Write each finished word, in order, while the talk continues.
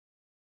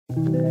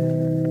Laurie,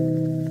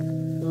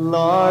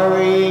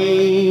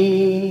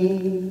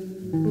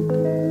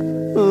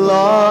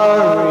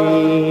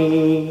 Laurie,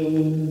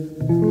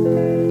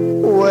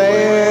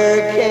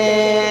 where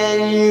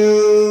can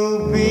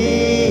you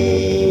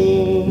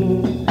be?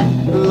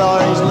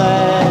 Laurie's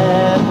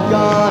left,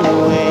 gone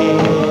away.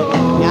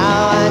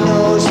 Now I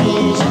know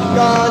she's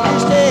gone to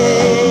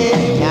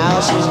stay. Now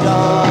she's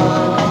gone,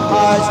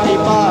 hearts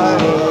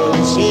departed.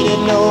 She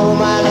didn't know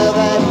my love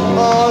had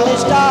only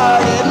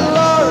started.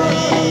 Laurie,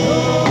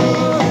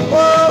 oh,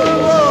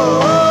 oh,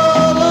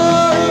 oh,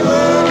 Laurie,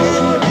 where can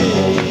you be?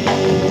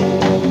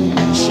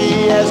 She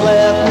has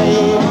left me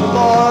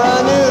for a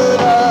new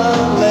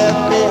love,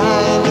 left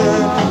behind her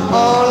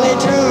only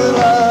true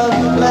love,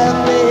 left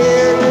me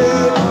here to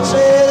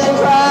sit and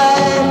cry,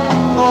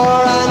 for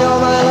I know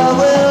my love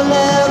will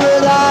never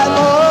die.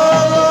 Oh,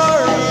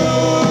 Laurie,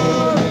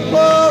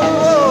 oh,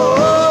 oh,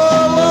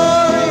 oh,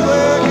 Laurie,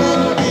 where can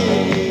you be?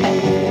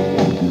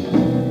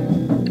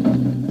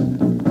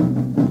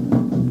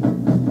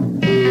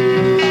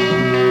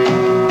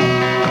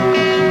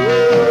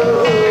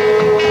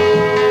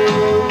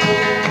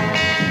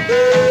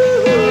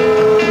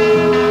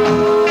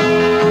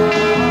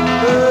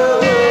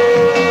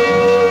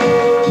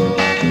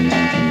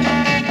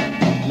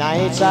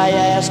 Nights I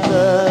ask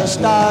the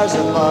stars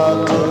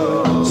above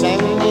to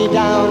send me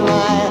down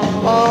my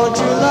own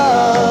true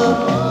love,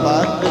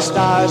 but the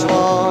stars won't